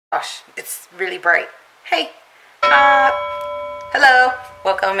Gosh, it's really bright. Hey, hello,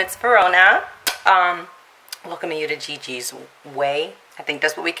 welcome, it's Verona. Welcoming you to GiGi's Way. I think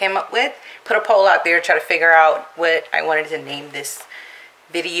that's what we came up with. Put a poll out there, try to figure out what I wanted to name this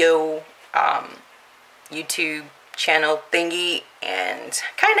video, YouTube channel thingy, and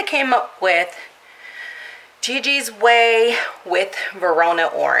kind of came up with GiGi's Way with Verona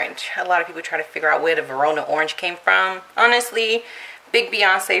Orange. A lot of people try to figure out where the Verona Orange came from. Honestly, big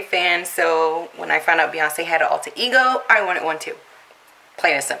Beyonce fan, so when I found out Beyonce had an alter ego, I wanted one too.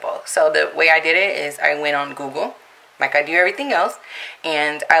 Plain and simple. So the way I did it is I went on Google, like I do everything else,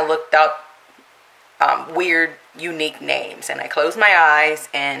 and I looked up weird, unique names, and I closed my eyes,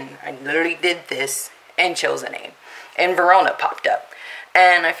 and I literally did this and chose a name, and Verona popped up.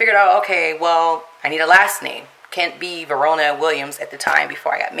 And I figured out, okay, well, I need a last name. Can't be Verona Williams at the time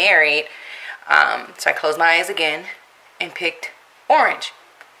before I got married. So I closed my eyes again and picked Orange.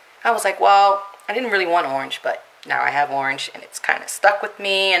 I was like, well, I didn't really want orange, but now I have orange and it's kind of stuck with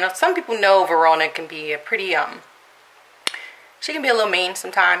me. And some people know Verona can be a pretty, she can be a little mean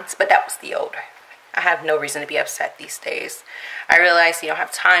sometimes, but that was the old. I have no reason to be upset these days. I realize you don't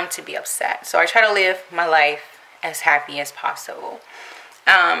have time to be upset. So I try to live my life as happy as possible.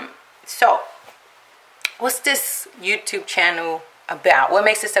 So what's this YouTube channel about? What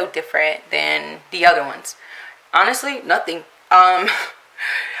makes it so different than the other ones? Honestly, nothing.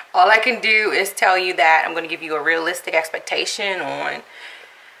 All I can do is tell you that I'm going to give you a realistic expectation on,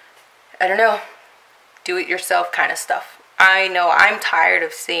 I don't know, do-it-yourself kind of stuff. I know I'm tired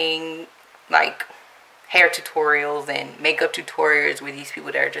of seeing like hair tutorials and makeup tutorials with these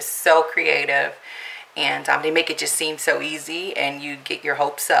people that are just so creative, and they make it just seem so easy, and you get your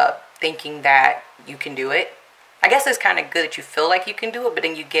hopes up thinking that you can do it. I guess it's kind of good that you feel like you can do it, but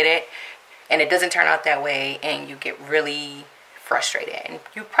then you get it and it doesn't turn out that way, and you get really frustrated and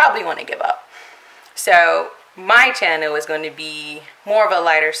you probably want to give up. So my channel is going to be more of a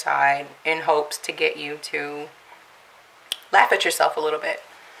lighter side in hopes to get you to laugh at yourself a little bit.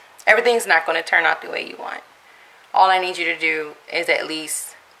 Everything's not going to turn out the way you want. All I need you to do is at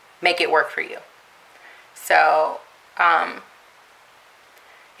least make it work for you. So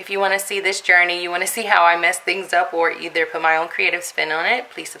if you want to see this journey, you want to see how I mess things up or either put my own creative spin on it,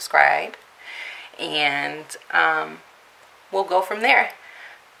 please subscribe, and we'll go from there.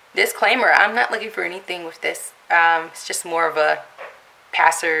 Disclaimer, I'm not looking for anything with this. It's just more of a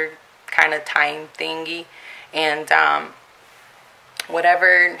passer kind of time thingy, and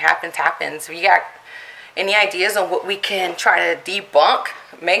whatever happens, happens. If you got any ideas on what we can try to debunk,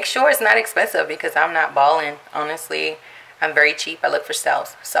 make sure it's not expensive, because I'm not balling. Honestly, I'm very cheap. I look for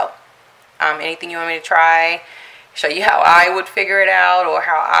sales. So anything you want me to try, show you how I would figure it out or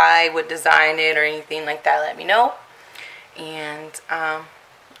how I would design it or anything like that, let me know. And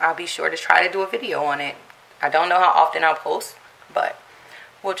I'll be sure to try to do a video on it. I don't know how often I'll post, but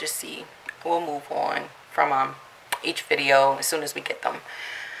we'll just see. We'll move on from each video as soon as we get them.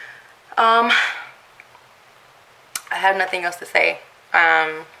 I have nothing else to say.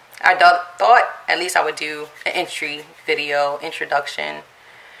 I thought at least I would do an entry video, introduction.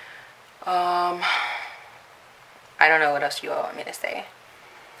 I don't know what else you all want me to say.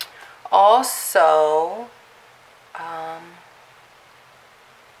 Also, I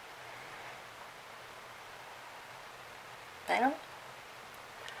don't know.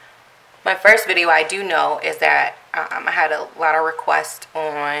 My first video, I do know, is that I had a lot of requests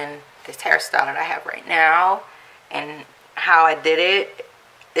on this hairstyle that I have right now, and how I did it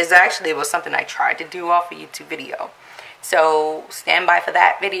is actually was something I tried to do off a YouTube video. So stand by for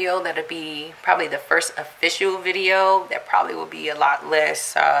that video. That'll be probably the first official video. That probably will be a lot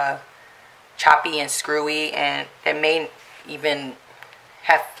less choppy and screwy, and it may even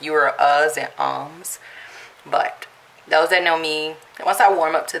have fewer uhs and ums. But those that know me, once I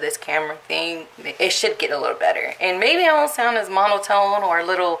warm up to this camera thing, it should get a little better. And maybe I won't sound as monotone or a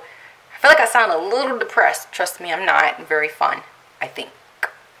little, I feel like I sound a little depressed. Trust me, I'm not. Very fun, I think.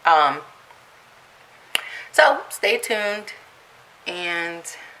 So stay tuned, and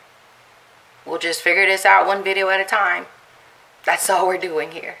we'll just figure this out one video at a time. That's all we're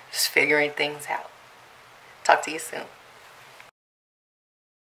doing here, just figuring things out. Talk to you soon.